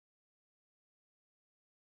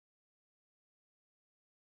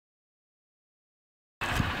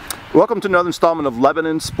Welcome to another installment of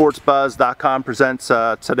LebanonSportsBuzz.com presents.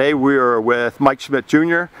 Today we are with Mike Schmidt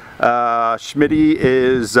Jr. Schmidt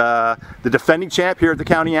is the defending champ here at the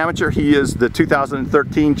County Amateur. He is the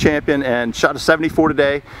 2013 champion and shot a 74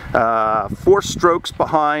 today. 4 strokes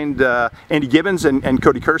behind Andy Gibbons and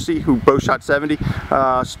Cody Kersey, who both shot 70.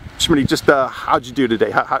 Schmidt, just how'd you do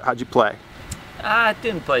today? How'd you play? I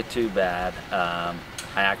didn't play too bad. I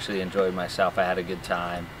actually enjoyed myself. I had a good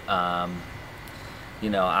time. You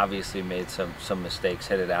know, obviously made some mistakes,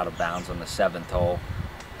 hit it out of bounds on the 7th hole.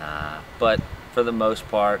 But for the most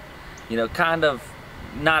part, you know, kind of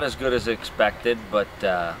not as good as expected, but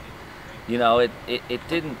you know, it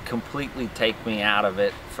didn't completely take me out of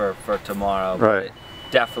it for tomorrow. Right. But it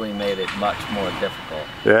definitely made it much more difficult.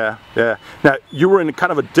 Yeah. Now you were in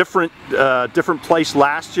kind of a different place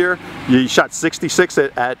last year. You shot 66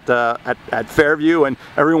 at Fairview, and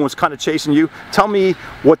everyone was kind of chasing you. Tell me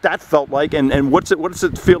what that felt like, and what does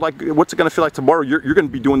it feel like? What's it going to feel like tomorrow? You're going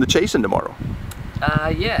to be doing the chasing tomorrow.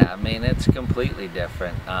 Yeah, I mean, it's completely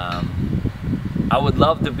different. I would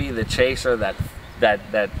love to be the chaser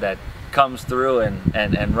that comes through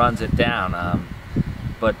and runs it down.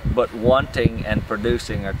 But wanting and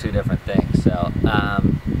producing are two different things. So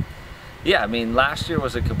yeah, I mean, last year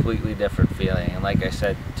was a completely different feeling, and like I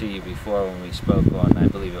said to you before when we spoke on, I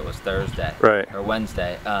believe it was Thursday, right, or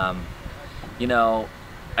Wednesday, you know,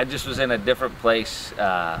 I just was in a different place,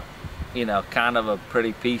 you know, kind of a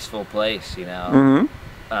pretty peaceful place, you know.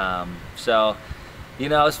 So, you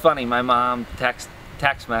know, it's funny, my mom text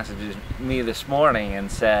messages me this morning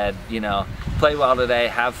and said, you know, play well today,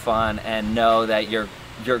 have fun, and know that your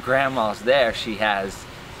grandma's there. She has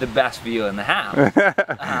the best view in the house.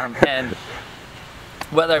 And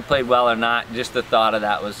whether I played well or not, just the thought of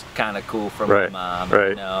that was kind of cool for my mom. Right.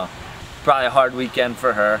 You know, probably a hard weekend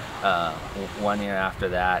for her. 1 year after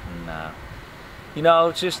that, and you know,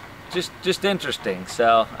 it's just interesting.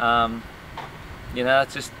 So. You know,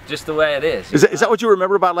 it's just the way it is. Is that what you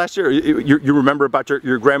remember about last year? You remember about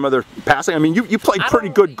your grandmother passing? I mean, you played pretty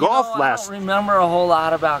good golf last. I don't remember a whole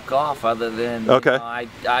lot about golf other than, okay. You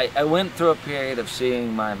know, I went through a period of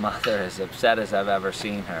seeing my mother as upset as I've ever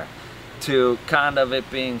seen her, to kind of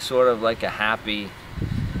it being sort of like a happy,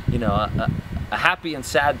 you know, a happy and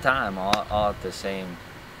sad time all at the same,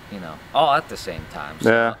 you know, all at the same time. So,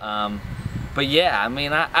 yeah. But yeah, I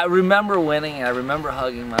mean, I remember winning, and I remember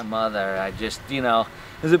hugging my mother. I just, you know,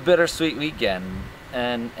 it was a bittersweet weekend.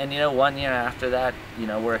 And you know, 1 year after that, you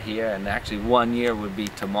know, we're here, and actually 1 year would be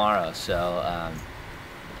tomorrow. So,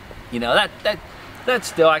 you know, that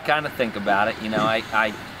still, I kind of think about it. You know,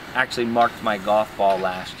 I actually marked my golf ball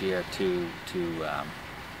last year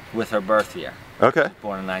with her birth year. Okay.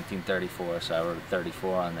 Born in 1934, so I wrote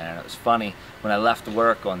 34 on there. And it was funny, when I left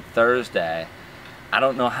work on Thursday, I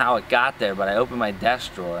don't know how it got there, but I opened my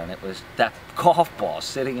desk drawer and it was that golf ball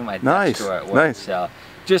sitting in my desk drawer at work. Nice. So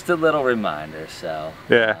just a little reminder. So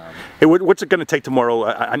yeah. Hey, what's it going to take tomorrow?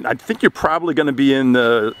 I think you're probably going to be in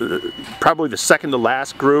probably the second to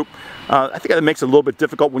last group. I think that makes it a little bit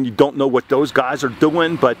difficult when you don't know what those guys are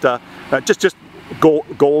doing, but just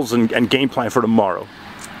goals and game plan for tomorrow.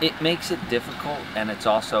 It makes it difficult, and it's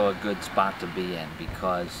also a good spot to be in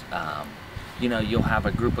because you know, you'll have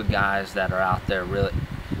a group of guys that are out there really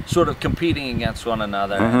sort of competing against one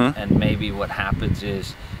another, and maybe what happens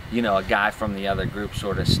is, you know, a guy from the other group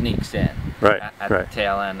sort of sneaks in at the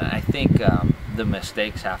tail end. I think the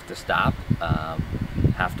mistakes have to stop,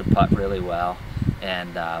 have to putt really well,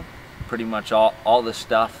 and pretty much all the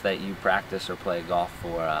stuff that you practice or play golf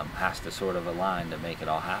for has to sort of align to make it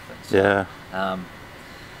all happen. So, yeah.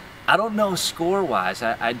 I don't know score-wise.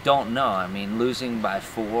 I don't know. I mean, losing by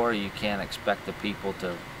 4, you can't expect the people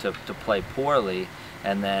to play poorly,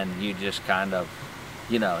 and then you just kind of,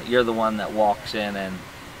 you know, you're the one that walks in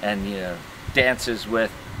and you know, dances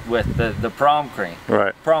with the prom queen,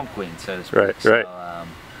 so to speak. So,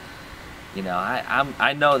 you know,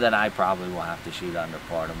 I know that I probably will have to shoot under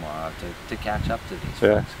par tomorrow to catch up to these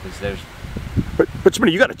folks, because there's. But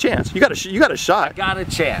Schmidt, you got a chance. You got a shot. I got a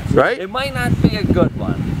chance. Right? It might not be a good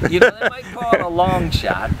one. You know, they might call it a long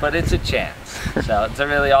shot, but it's a chance. So it's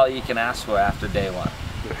really all you can ask for after day 1.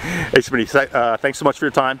 Hey, Schmidt, thanks so much for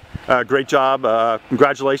your time. Great job.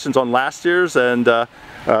 Congratulations on last year's, and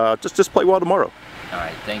just play well tomorrow. All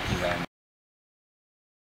right. Thank you very much.